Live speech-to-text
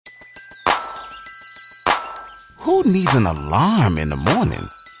Who needs an alarm in the morning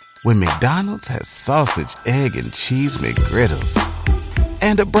when McDonald's has sausage, egg, and cheese McGriddles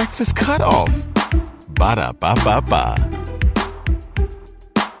and a breakfast cutoff? Ba-da-ba-ba-ba.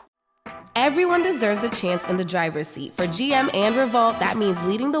 Everyone deserves a chance in the driver's seat. For GM and Revolt, that means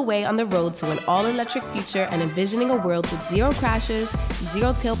leading the way on the road to an all-electric future and envisioning a world with zero crashes,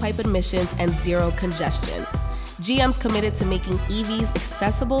 zero tailpipe emissions, and zero congestion. GM's committed to making EVs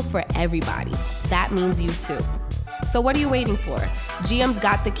accessible for everybody. That means you too. So what are you waiting for? GM's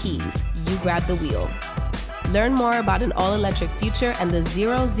got the keys. You grab the wheel. Learn more about an all-electric future and the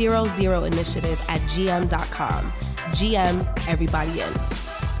 000 initiative at gm.com. GM, everybody in.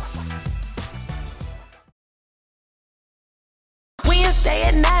 Wednesday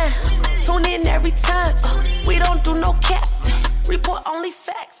at 9, tune in every time. We don't do no cap, report only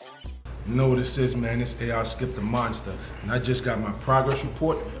facts. You know what this is, man? This AR Skip the Monster. And I just got my progress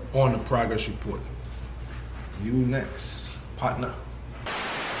report on the progress report. You next, partner.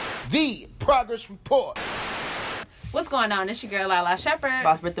 The progress report. What's going on? It's your girl, Lala Shepherd.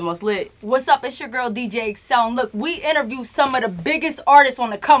 Boss Brit the Most Lit. What's up? It's your girl, DJX Ent. Look, we interview some of the biggest artists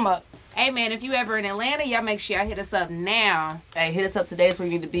on the come up. Hey, man, if you ever in Atlanta, y'all make sure y'all hit us up now. Hey, hit us up today. It's where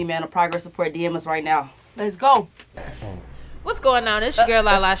you need to be, man. The progress report, DM us right now. Let's go. What's going on? It's your girl,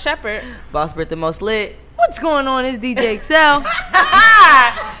 Lala Shepherd. Boss Brit the Most Lit. What's going on? It's DJ XL.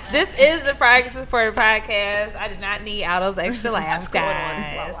 This is the Progress Report podcast. I did not need all those extra laughs,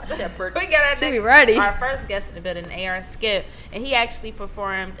 guys. We got our first guest in the building, AR Skip, and he actually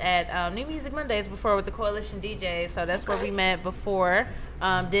performed at New Music Mondays before with the Coalition DJs. So that's where we met before.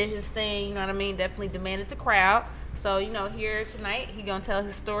 Did his thing, you know what I mean? Definitely demanded the crowd. So, here tonight, he gonna tell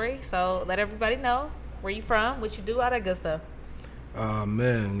his story. So let everybody know where you from, what you do, all that good stuff.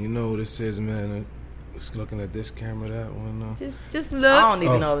 Man, you know what this is, man. Just looking at this camera, that one. Just look. I don't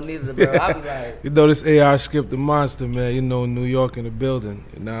even know neither, bro. I'll be like, You know this AR Skip the Monster, man. New York in the building.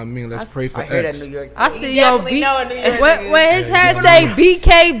 You know what I mean? Let's pray for I hear X. that New York. I see Know yo a New York when his hat say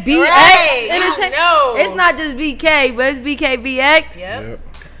BKBX Right, Ent, know. it's not just BK, but it's BKBX. Yep.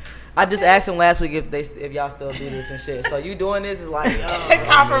 I just asked him last week if y'all still do this and shit. So you doing this is like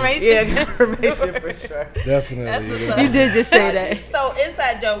Confirmation. Yeah, confirmation for sure. Definitely. That's what's yeah. up. You did just say that. So,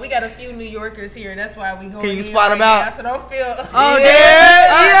 inside joke, we got a few New Yorkers here. That's why we going Can you in spot right them out? now, so don't feel. Oh,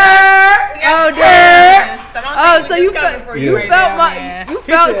 Yeah. Oh, damn. So don't Oh, think so we you just coming for you right felt now, my man. you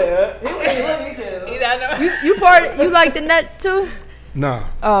felt you like the Nets too? Nah.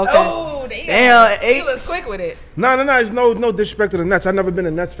 Oh, okay. Oh, Damn, he was quick with it. No. It's no disrespect to the Nets. I've never been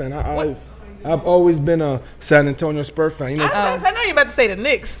a Nets fan. I've always been a San Antonio Spurs fan. I know you're about to say the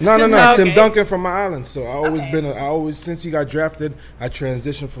Knicks. No. Okay. Tim Duncan from my island. So I always since he got drafted, I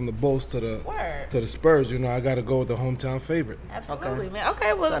transitioned from the Bulls to the Spurs. I got to go with the hometown favorite. Absolutely, man.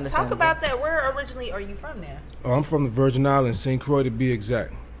 Okay, well, talk about that. Where originally are you from now? Oh, I'm from the Virgin Islands, St. Croix to be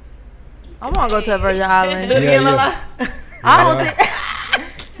exact. I want to go to the Virgin Islands. Yeah. I don't think.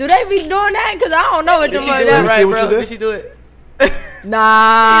 Do they be doing that? Because I don't know what the Did she fuck do it that. right, what you bro? did? Did she do it?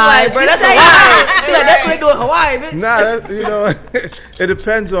 Nah. Like, bro, that's Hawaii. He like, that's what they do in Hawaii, bitch. It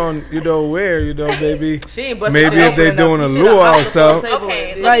depends on where, maybe. She ain't busting Maybe shit if they open doing a enough. luau or something.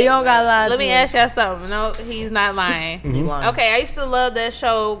 Okay, Bro, you don't got to lie. Let me ask y'all something. No, he's not lying. He lying. Okay, I used to love that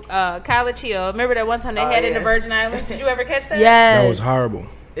show, College Hill. Remember that one time they had it in the Virgin Islands? Did you ever catch that? Yes. That was horrible.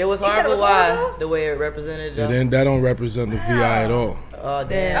 It was said it horrible. was Why? horrible? The way it represented them. And then that don't represent the VI at all. Oh,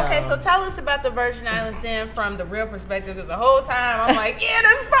 damn. Okay, so tell us about the Virgin Islands then from the real perspective, because the whole time I'm like, yeah,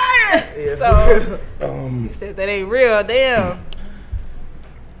 that's fire. Yeah, So you said that ain't real. Damn.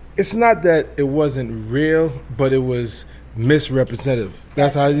 It's not that it wasn't real, but it was misrepresentative.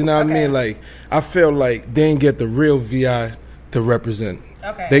 That's how, what I mean? Like, I feel like they didn't get the real VI to represent.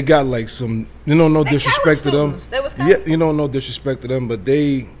 Okay. They got like some, no disrespect to them. They was college students. No disrespect to them, but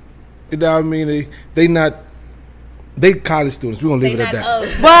they, they college students. We're going to leave it at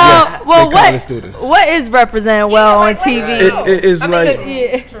that. What is represented well on TV? It is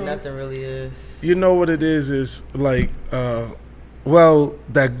Nothing really is. You know what it is like, that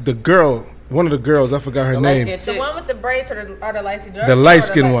the girl, one of the girls, I forgot her name. The one with the braids or the light skin? The light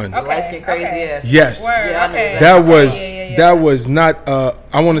skin one. The light skin crazy ass. Yes. Yeah, okay. That was not,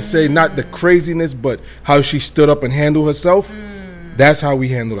 I want to say not the craziness, but how she stood up and handled herself. That's how we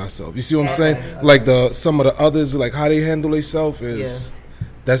handle ourselves. You see what I'm saying? Like some of the others, like how they handle themselves is,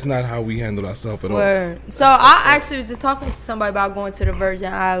 that's not how we handle ourselves at all. So I actually was just talking to somebody about going to the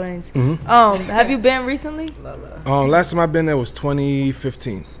Virgin Islands. Have you been recently? Last time I've been there was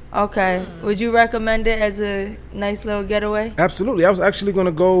 2015. Okay. Would you recommend it as a nice little getaway? Absolutely. I was actually going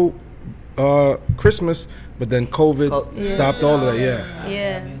to go Christmas, but then COVID stopped all of that. Yeah.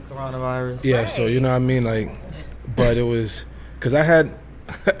 Yeah. Coronavirus. Yeah, so you know what I mean? Like, but it was because I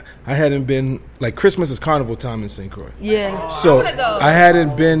hadn't been, like, Christmas is carnival time in St. Croix. Yeah. So I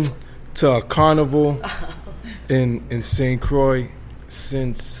hadn't been to a carnival in St. Croix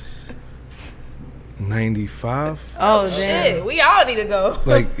since 95. Oh, damn. Shit, we all need to go.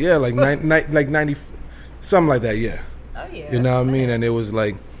 Like 90, something like that. Yeah. Oh yeah. You know what I mean? And it was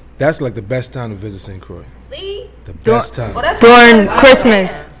like, that's like the best time to visit St. Croix. See? The best time. Well, that's During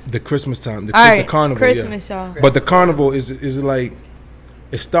Christmas. The Christmas time. The All right, carnival. Christmas, yeah. y'all. But the carnival is like,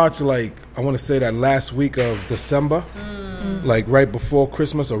 it starts like, I want to say that last week of December, like right before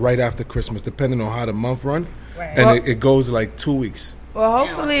Christmas or right after Christmas, depending on how the month run. Right. And it goes like 2 weeks. Well,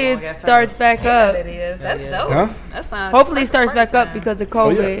 hopefully it starts back up. It is. That's dope. Huh? That sounds. Hopefully it starts back up because of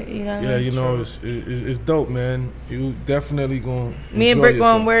COVID. You know. Yeah, you know, it's dope, man. You definitely gonna. Me and enjoy Brick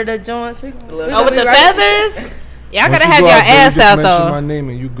yourself. gonna wear the joints. Oh, with the feathers. Y'all Once gotta you have go your out there, you ass just out mention though. my name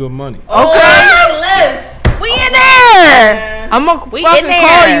and you good money. We in there. I'm gonna We fucking in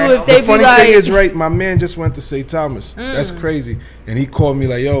call there. you if they The be funny like. thing is, right, my man just went to St. Thomas. That's crazy. And he called me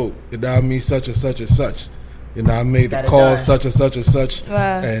like, yo, you know what I mean, such and such and such. You know, I made the call, such and such and such.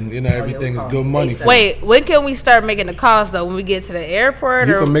 Wow. And, you know, everything is good money. Wait, when can we start making the calls though? When we get to the airport,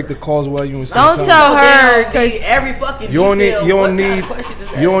 You or can make the calls while you in St. Don't Thomas. tell her because Every fucking You don't need, detail, you what don't kind need, of question is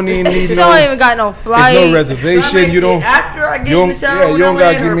that? you don't even need she no, don't even got no flight. there's no reservation. You don't, After I get you in the don't, shower, yeah, you don't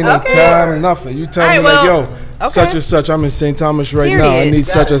gotta give me no Okay. time, nothing. You tell All me right, like, well, yo, such and such, I'm in St. Thomas right now. I Period. need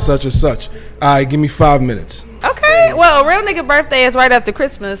such and such and such. All right, give me 5 minutes. okay. Well, real nigga birthday is right after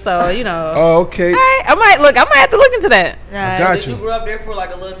Christmas, so you know. Oh, okay. All right, I might have to look into that. I got Did you you. grow up there for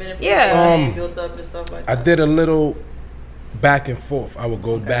like a little minute? For Yeah. built up and stuff like I that. did a little back and forth. I would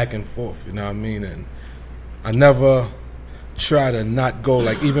go back and forth, you know what I mean? And I never try to not go.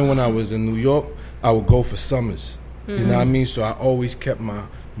 Like, even when I was in New York, I would go for summers. You know what I mean? So I always kept my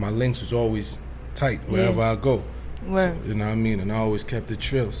links was always tight wherever I go. Word. So, you know what I mean? And I always kept it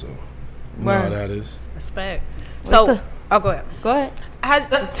trill, so you know Word. how that is. Respect. What's Oh, go ahead. Go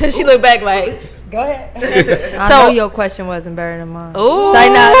ahead. Till she looked back like, go ahead. I know your question wasn't better than mine. Ooh, Say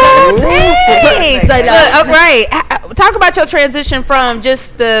not. dang. Say Look, not. all right. Talk about your transition from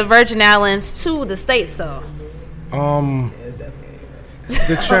just the Virgin Islands to the States, though.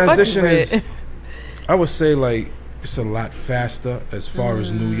 The transition is, I would say, like, it's a lot faster as far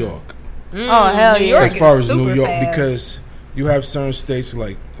as New York. Oh hell New yeah. York As far is as New super York, fast. because you have certain states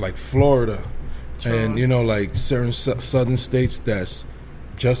like Florida, and you know, like certain southern states that's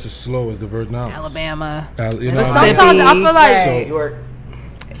just as slow as the Virgin Islands. Alabama. You know But what I mean? sometimes I feel like So- New York.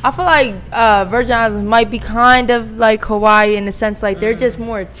 Virgin Islands might be kind of like Hawaii in the sense like they're just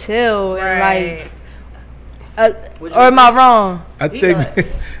more chill and like. Or am I wrong? I think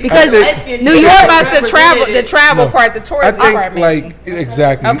Because New You're York, about the travel part, the I tourist think part, like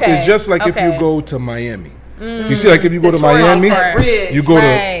exactly. Okay, It's just like if okay. you go to Miami. You see, like if you go to tourist Miami, bridge. you go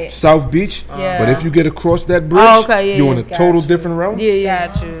Right. to South Beach, Yeah. but if you get across that bridge, Oh, okay, yeah, you're in yeah. a total different realm. yeah.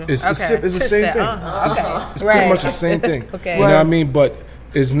 Got you. It's the same thing. Okay. It's pretty much the same thing. Okay. You know what I mean? But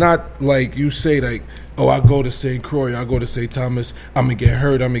it's not like you say like, oh, I go to St. Croix, I go to St. Thomas, I'm going to get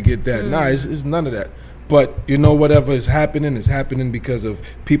hurt, I'm going to get that. Nah, it's none of that. But, you know, whatever is happening because of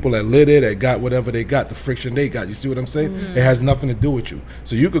people that live there that got whatever they got, the friction they got. You see what I'm saying? It has nothing to do with you.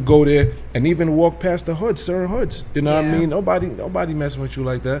 So you could go there and even walk past the hoods, certain hoods. You know what I mean? Nobody messing with you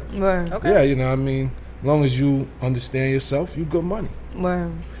like that. Word. Yeah, you know what I mean? As long as you understand yourself, you good money.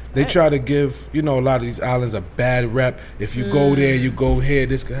 Word. They try to give, you know, a lot of these islands a bad rep. If you go there, you go here,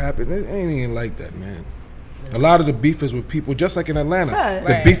 this could happen. It ain't even like that, man. A lot of the beef is with people, just like in Atlanta. Right.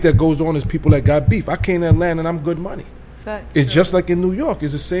 The beef that goes on is people that got beef. I came to Atlanta and I'm good money. Fact. It's just like in New York.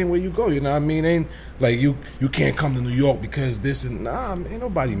 It's the same way you go. You know what I mean? Ain't like you can't come to New York because this and ain't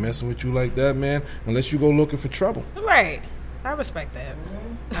nobody messing with you like that, man. Unless you go looking for trouble. Right. I respect that.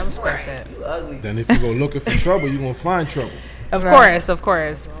 I respect that. You ugly. Then if you go looking for trouble, you're gonna find trouble. Of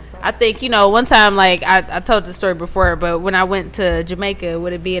course. I think, you know, one time, like, I told the story before, but when I went to Jamaica,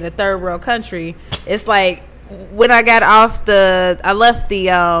 with it being a third world country, it's like, when I got off I left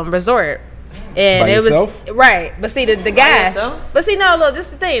the resort. And By it yourself? was right, but see the guy. yourself? But see, no, look, this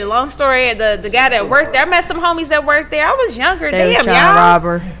is the thing. Long story. The guy that worked there, I met some homies that worked there. I was younger, They was damn trying to y'all. rob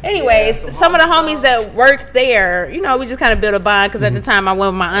her. Anyways, some of the homies that worked there, you know, we just kind of built a bond because at the time I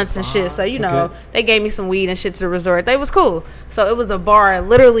went with my aunts and shit. So, you know, Okay. they gave me some weed and shit to the resort. They was cool. So it was a bar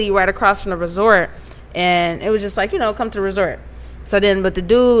literally right across from the resort. And it was just like, you know, come to the resort. So then, but the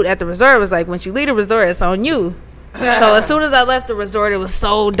dude at the resort was like, once you leave the resort, it's on you. So as soon as I left the resort, it was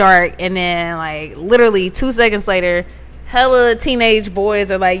so dark. And then, like, literally 2 seconds later, hella teenage boys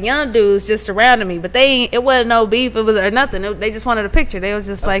or like young dudes just surrounding me, but it wasn't no beef, it was or nothing. They just wanted a picture. They was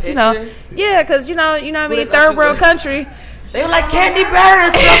just like, picture? Yeah, because you know what I mean, third world country. They were like Candy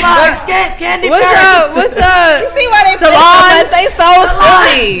Bears, Candy Bears. What's up? You see why they Solange? They so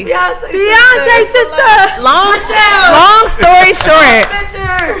silly. Beyonce sister.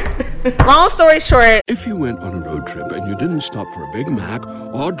 Long story short. If you went on a road trip and you didn't stop for a Big Mac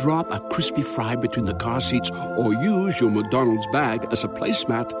or drop a crispy fry between the car seats or use your McDonald's bag as a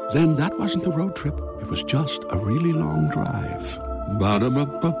placemat, then that wasn't a road trip. It was just a really long drive.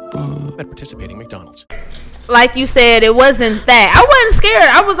 Ba-da-ba-ba-ba. At participating McDonald's. Like you said, it wasn't that. I wasn't scared.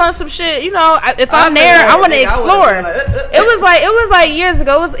 I was on some shit. You know, if I'm there, I want to explore. It was like years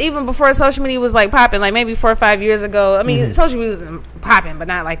ago. It was even before social media was like popping. Like maybe 4 or 5 years ago. I mean, social media was popping, but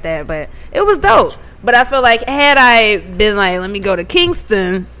not like that. But it was dope. But I feel like had I been like, let me go to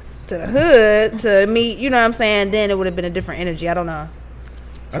Kingston, to the hood, to meet, you know what I'm saying, then it would have been a different energy. I don't know.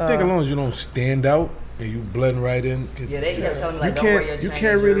 I think as long as you don't stand out and you blend right in. Yeah, they kept telling me like, don't wear your chain. You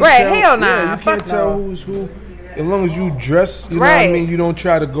can't really right, tell. Hell nah. Yeah, you can't tell who's who. As long as you dress, you know what I mean. You don't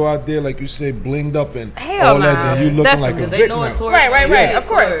try to go out there like you say, blinged up and all that. Then you looking like a victim. Right. Yeah, of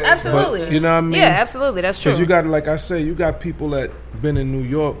course, absolutely. But, you know what I mean? Yeah, absolutely. That's true. Because you got, like I say, you got people that been in New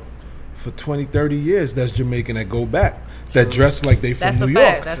York for 20, 30 years. That's Jamaican that go back. That dress like they from New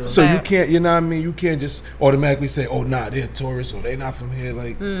York. So you can't, you know what I mean? You can't just automatically say, oh, nah, they're tourists or they not from here.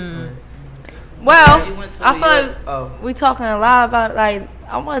 Like. Well, I feel like we talking a lot about, like,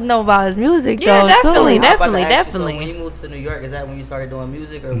 I want to know about his music, though. Definitely. So when you moved to New York, is that when you started doing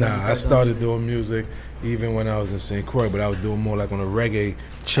music? Or nah, I started doing music even when I was in St. Croix, but I was doing more like on a reggae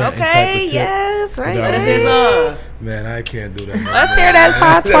chanting type of tip. Yes, right. What is his song? Man, I can't do that. Let's hear that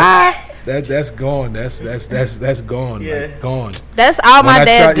patois. That's gone. That's gone. Yeah. Like, gone. That's all my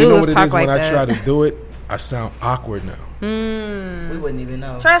dad do is talk like that. When I try to that. do it, I sound awkward now. We wouldn't even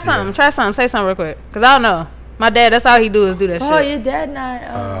know. Try something. Say something real quick. Because I don't know. My dad, that's all he do is do that shit. Oh, your dad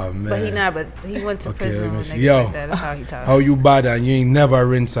not. Man. But he not. But he went to prison. Yo, like that. That's how he talks. How you bad and you ain't never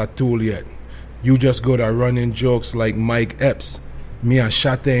rinse a tool yet. You just go to running jokes like Mike Epps. Me and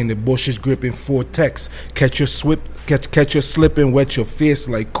Shate in the bushes gripping 4 texts. Catch your slipping, wet your face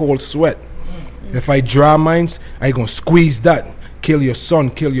like cold sweat. If I draw mines, I gonna squeeze that. Kill your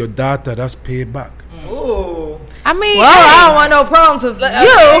son, kill your daughter. That's payback. Ooh. I mean, I don't want no problems with you.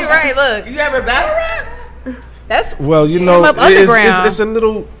 Right? Look, you ever battle rap? That's you know, it's a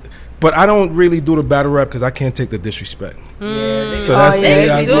little. But I don't really do the battle rap because I can't take the disrespect. So that's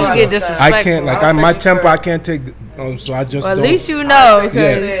you do get disrespectful. I can't my temper. I can't take. So I just. Well, don't. At least you know.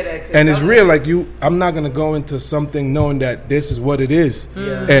 And it's real. Like I'm not gonna go into something knowing that this is what it is,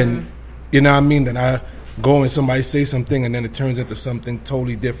 and you know what I mean. Then I go and somebody say something, and then it turns into something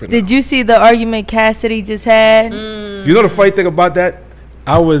totally different. Did you see the argument Cassidy just had? You know the funny thing about that?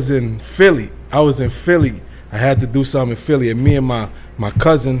 I was in Philly. I had to do something in Philly, and me and my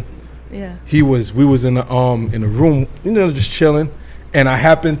cousin. Yeah. We was in a room, you know, just chilling, and I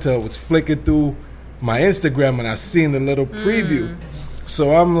happened to was flicking through my Instagram and I seen the little preview.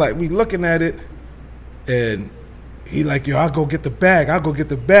 So I'm like, we looking at it, and he like, yo, I'll go get the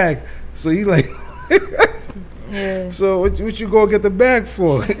bag. So he like, yeah. So what you go get the bag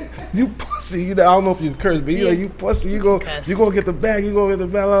for? You pussy. You know, I don't know if you curse, but he like, you pussy. You go get the bag. Blah blah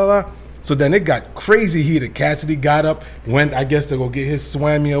blah. So then it got crazy heated. Cassidy got up, went, I guess, to go get his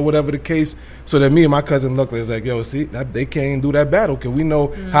swammy or whatever the case. So then me and my cousin looked, it's like, yo, see, they can't even do that battle because we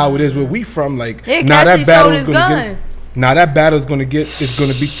know how it is where we from. Like, now that battle is gonna get, it's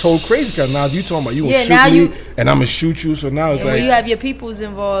gonna be told crazy because now you talking about you gonna shoot me and I'm gonna shoot you. So now it's like, you have your peoples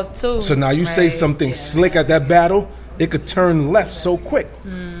involved too. So now you say something slick at that battle, it could turn left so quick.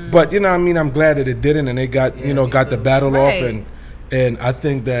 But you know what I mean? I'm glad that it didn't, and they got got the battle off, and I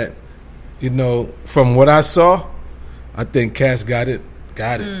think that. You know, from what I saw, I think Cass got it. You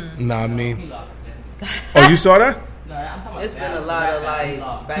know what I mean? Oh, you saw that? It's been a lot of like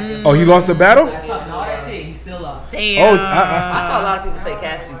back and Oh, he lost the battle? All that shit, he still lost. Damn. Oh, I saw a lot of people say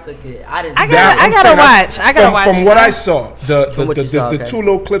Cassidy took it. I didn't. I gotta watch. From what I saw, the 2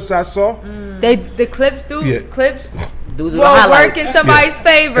 little clips I saw. The clips do clips. Well, work in somebody's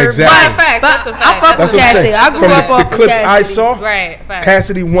favor. Exactly. That's a fact. I fuck with Cassidy. I grew up off the clips Cassidy. I saw. Right.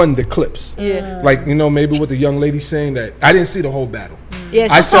 Cassidy won the clips. Yeah. Like, you know, maybe what the young lady saying that I didn't see the whole battle. Yeah,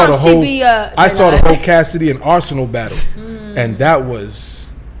 I saw the whole Cassidy and Arsenal battle, and that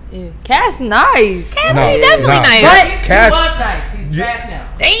was. Yeah. Cass nice. Cassidy definitely nice. Cass was nice. He's trash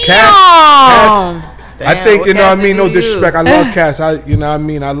now. Damn. Cass, I think you know what I mean. No disrespect. I love Cass. You know what I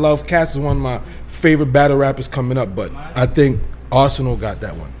mean. I love Cass is one of my favorite battle rappers coming up, but I think Arsenal got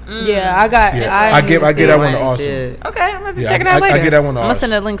that one. Yeah, I got. Yeah, I get that one to Arsenal. Okay, I'm gonna have to check it out later. I get that one to I'm gonna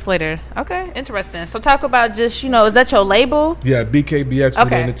send the links later. Okay, interesting. So talk about just is that your label? Yeah, BKBX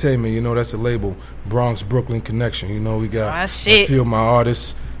Ent Entertainment. That's a label. Bronx Brooklyn connection. We got a few of my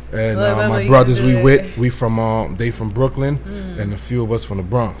artists and my brothers. We from they from Brooklyn and a few of us from the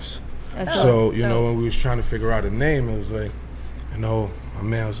Bronx. So when we was trying to figure out a name, it was like, my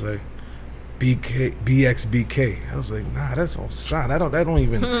man was like, BXBK. I was like, nah, that's on sound. That don't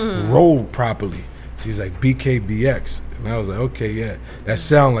even roll properly. She's like BKBX, and I was like, okay, yeah, that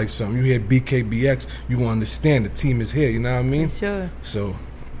sound like something. You hear BKBX, you will understand the team is here. You know what I mean? Sure. So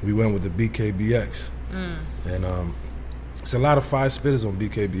we went with the BKBX, and it's a lot of fire spitters on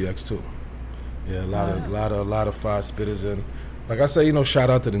BKBX too. Yeah, a lot of fire spitters, and like I say, shout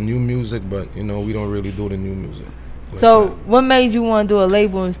out to the new music, but we don't really do the new music. So, what made you want to do a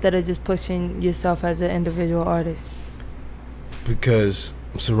label instead of just pushing yourself as an individual artist? Because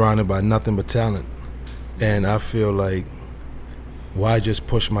I'm surrounded by nothing but talent. And I feel like, why just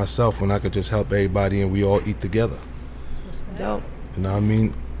push myself when I could just help everybody and we all eat together? Dope. You know what I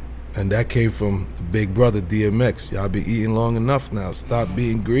mean? And that came from the big brother, DMX. Y'all been eating long enough now. Stop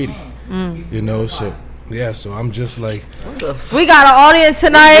being greedy. So... Yeah, so I'm just like... We got an audience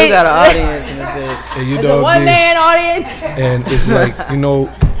tonight. We got an audience in this bitch. And it's a one-man audience. And it's like,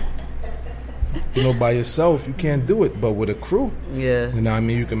 by yourself, you can't do it. But with a crew, you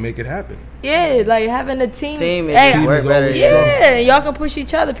can make it happen. Yeah, like having a team. Team is better. Yeah, y'all can push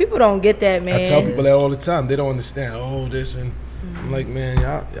each other. People don't get that, man. I tell people that all the time. They don't understand. This and... I'm like, man,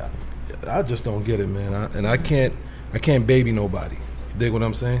 y'all, I just don't get it, man. I can't baby nobody. You dig what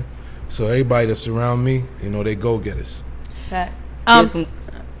I'm saying? So everybody that surround me, they go-getters.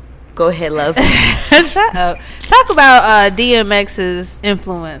 Go ahead, love. Shut up. Talk about DMX's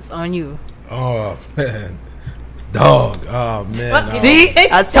influence on you. Oh, man. Dog. Oh, man. See?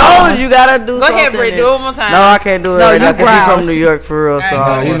 I told you gotta do something. Go ahead, Britt. Do it one more time. No, I can't do it right now because he's from New York for real.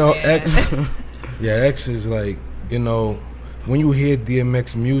 So X. Yeah, X is like, when you hear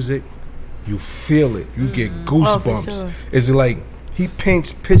DMX music, you feel it. You get goosebumps. Oh, sure. It's like, he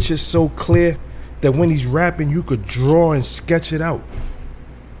paints pictures so clear that when he's rapping, you could draw and sketch it out.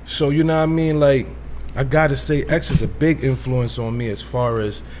 So, you know what I mean? Like, I gotta say, X is a big influence on me as far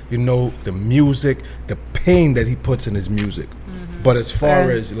as, the music, the pain that he puts in his music. But as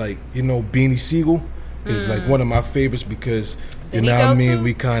far as, like, Beanie Siegel is, like, one of my favorites because, you know what I mean?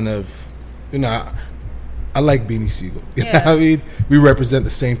 We kind of, I like Beanie Siegel. You know what I mean? We represent the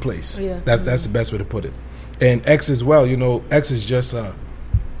same place. Yeah. That's the best way to put it. And X as well, X is just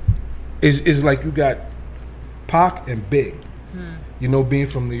is like you got Pac and Big. Being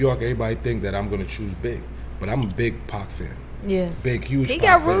from New York, everybody think that I'm gonna choose Big, but I'm a big Pac fan. Yeah, big, huge. He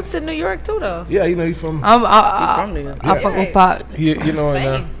Pac got roots in New York too, though. Yeah, he's from. I'm from New York. I fuck with Pac.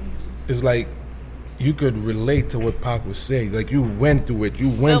 And it's like you could relate to what Pac was saying. Like you went through it. You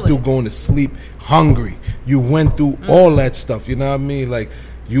went through going to sleep hungry. You went through all that stuff. You know what I mean? Like.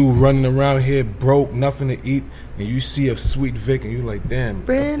 You running around here broke, nothing to eat, and you see a sweet Vic, and you're like, damn,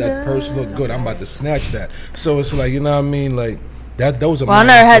 that purse look good. I'm about to snatch that. So it's like, you know what I mean? Like, those are my I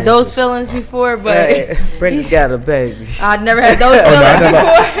never had those feelings before, but... Brenda's got a baby. I never had those feelings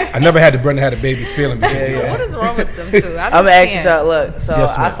before. I never had the Brenda had a baby feeling. Because what is wrong with them two? I'm anxious out. Look, so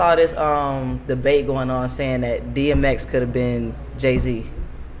I saw this debate going on saying that DMX could have been Jay-Z.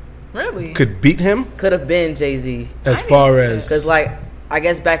 Really? Could beat him? Could have been Jay-Z. As far as... Because, like... I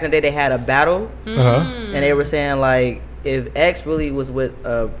guess back in the day they had a battle, and they were saying like if X really was with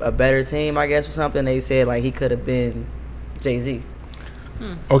a better team, I guess or something, they said like he could have been Jay-Z.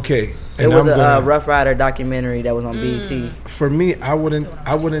 Okay, it was a Rough Rider documentary that was on BET. For me, I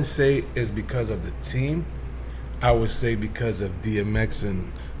wouldn't say it's because of the team. I would say because of DMX and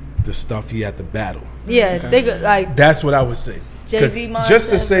the stuff he had to battle. Yeah, they could, like that's what I would say. Jay-Z just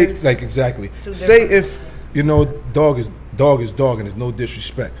to say like exactly. Say if Dog is dog and there's no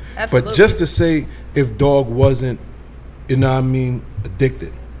disrespect. Absolutely. But just to say if Dog wasn't,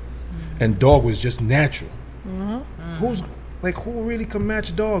 addicted and Dog was just natural. Who really can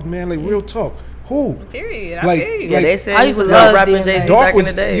match Dog, man? Like real talk. Who? Period. I feel you. Yeah, they said he was rapping Jay-Z back in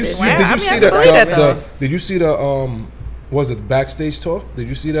the day. Did you see the was it the backstage tour? Did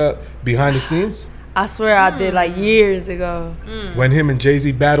you see that behind the scenes? I swear I did like years ago. When him and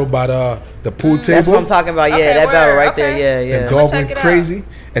Jay-Z battled by the pool table. That's what I'm talking about. Yeah, that battle right there. Yeah. And Dog went crazy.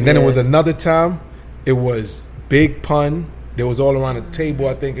 And then it was another time. It was Big Pun. They was all around the table.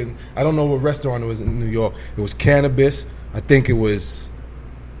 I think. And I don't know what restaurant it was in New York. It was Cannabis. I think it was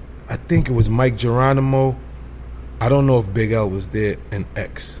Mike Geronimo. I don't know if Big L was there and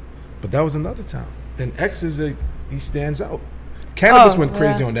X. But that was another time. And X he stands out. Cannabis went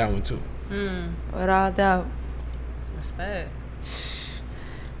crazy on that one too. Without doubt. Respect.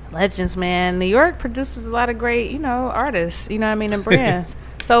 Legends, man. New York produces a lot of great, artists, and brands.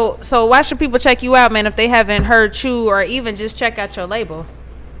 So why should people check you out, man, if they haven't heard you or even just check out your label?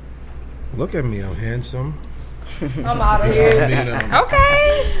 Look at me, I'm handsome. I'm out of here.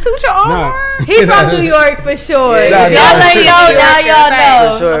 Okay. Toot your own horn. He from New York for sure. Y'all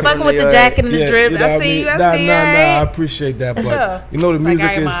know. Sure, I'm fucking with the jacket and the drip. I see you. I appreciate that. But sure. The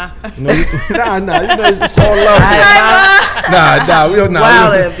music is it's all love. We don't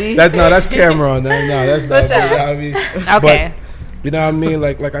that's camera on that. No, that's not. Sure. You know what I mean? Okay. But, you know what I mean?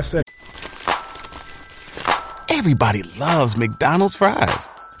 Like I said, Everybody loves McDonald's fries.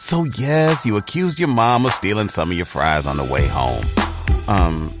 So yes, you accused your mom of stealing some of your fries on the way home.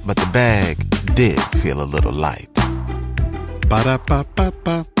 But the bag did feel a little light.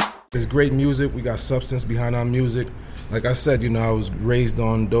 Ba-da-ba-ba-ba. It's great music. We got substance behind our music. Like I said, I was raised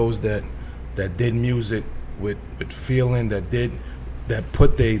on those that did music with feeling, that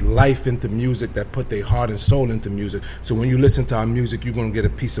put their life into music, that put their heart and soul into music. So when you listen to our music, you're going to get a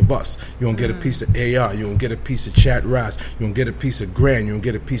piece of us. You're going to get a piece of AR. You're going to get a piece of Chat Raz. You're going to get a piece of Grand. You're going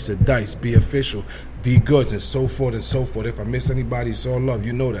to get a piece of Dice, Be Official, D Goods, and so forth and so forth. If I miss anybody, it's all love.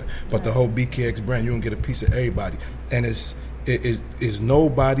 You know that. But the whole BKX brand, you're going to get a piece of everybody. And it's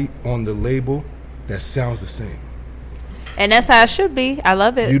nobody on the label that sounds the same. And that's how it should be. I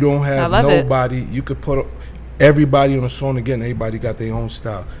love it. You don't have nobody. You could put everybody on a song again. Everybody got their own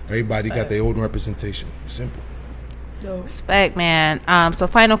style. Everybody got their own representation. Simple. Respect, man. So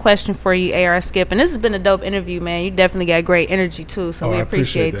final question for you, AR Skip. And this has been a dope interview, man. You definitely got great energy too. So we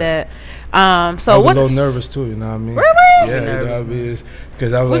appreciate that. So I was a little nervous too. You know what I mean? Really? Yeah, you know what I mean?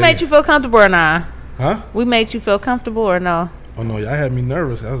 Because we made you feel comfortable or not? Huh? We made you feel comfortable or no? Oh no, y'all had me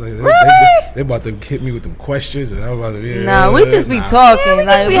nervous. I was like, really? they about to hit me with them questions, and I was about to. Nah, we just be talking. Yeah, we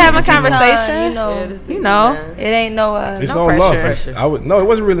like we having conversation. It ain't no. It's no all pressure. love. It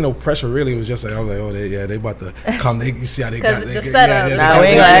wasn't really no pressure. Really, it was just like I was like, they about to come. You see how they got the setup. We ain't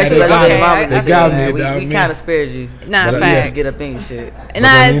gonna ask you they got me. We kind of spared you. Nah, facts. Get up in your shit.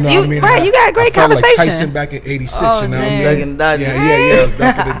 Nah, you got great conversation. Like Tyson back in '86. Oh, you know what I mean? Ducking and dodging. Yeah. I was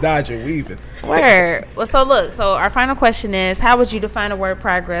ducking and dodging, weaving. Word. Well, so our final question is, how would you define the word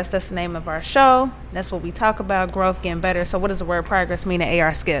progress? That's the name of our show. That's what we talk about, growth, getting better. So what does the word progress mean to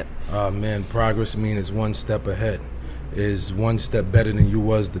AR Skip? Man, progress means one step ahead. Is one step better than you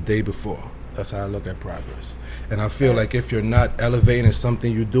was the day before. That's how I look at progress. And I feel like if you're not elevating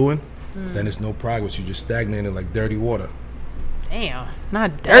something you're doing, then it's no progress. You're just stagnating like dirty water. Damn,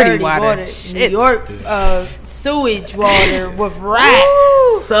 not dirty water. Shit. New York sewage water with rats.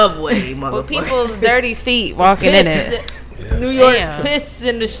 Subway, motherfucker. With people's dirty feet walking in it. New York piss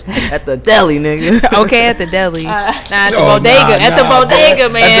in the at the deli, nigga. Okay, at the deli. At the bodega. At the bodega,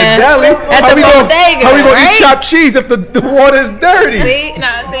 man. At the deli? At the bodega. How we gonna right? eat chopped cheese if the water is dirty? See,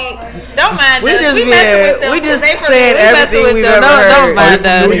 don't mind us. We messing with them. We just saying everything we've ever heard. Don't mind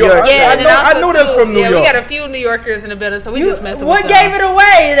us. Yeah, I know that's from New York. We got a few New Yorkers in the building, so we just messing with them. What gave it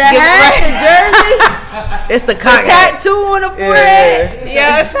away? The hat, the jersey, it's the tattoo on the forehead.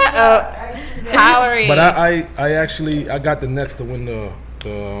 Yeah, shut up. Hollering. But I got the Nets to win the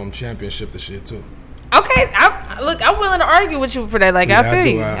championship this year too. Okay, I'm willing to argue with you for that. Like, I feel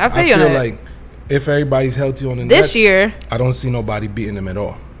you. I feel like if everybody's healthy on the this Nets, year, I don't see nobody beating them at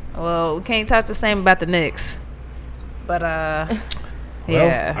all. Well, we can't talk the same about the Knicks, but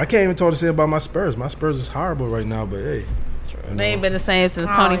yeah. I can't even talk the same about my Spurs. My Spurs is horrible right now, but hey, they ain't been the same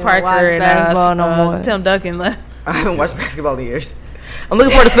since Tony Parker and Tim Duncan left. I haven't watched basketball in years. I'm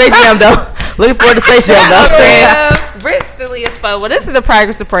looking forward to Space Jam though. Looking forward to Space Jam though. Bristly as fuck. Well, this is the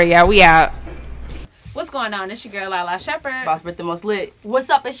Progress Report, y'all. We out. What's going on? It's your girl Lala Shepherd. Boss Brit the most lit. What's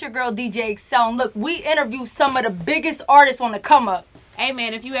up? It's your girl DJ Excel. Look, we interview some of the biggest artists on the come up. Hey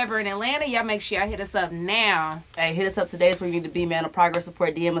man, if you ever in Atlanta, y'all make sure y'all hit us up now. Hey, hit us up today. It's where you need to be, man. On Progress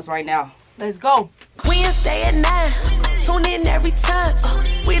Report, DM us right now. Let's go. Wednesday at 9. Tune in every time.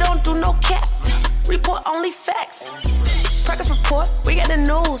 We don't do no cap. Report only facts. Progress Report, we got the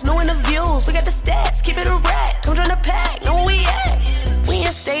news, new interviews, we got the stats, keep it a rack, come join the pack, know where we at.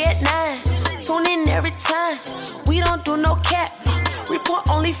 Wednesday at 9, tune in every time, we don't do no cap, report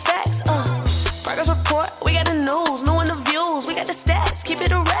only facts, Progress Report, we got the news, new interviews, we got the stats, keep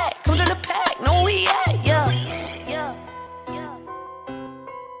it a rack, come join the pack, know where we at, yeah.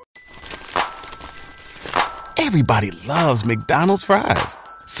 Everybody loves McDonald's fries.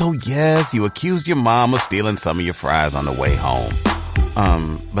 So yes, you accused your mom of stealing some of your fries on the way home.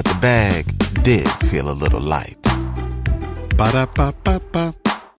 But the bag did feel a little light. Ba-da-ba-ba-ba.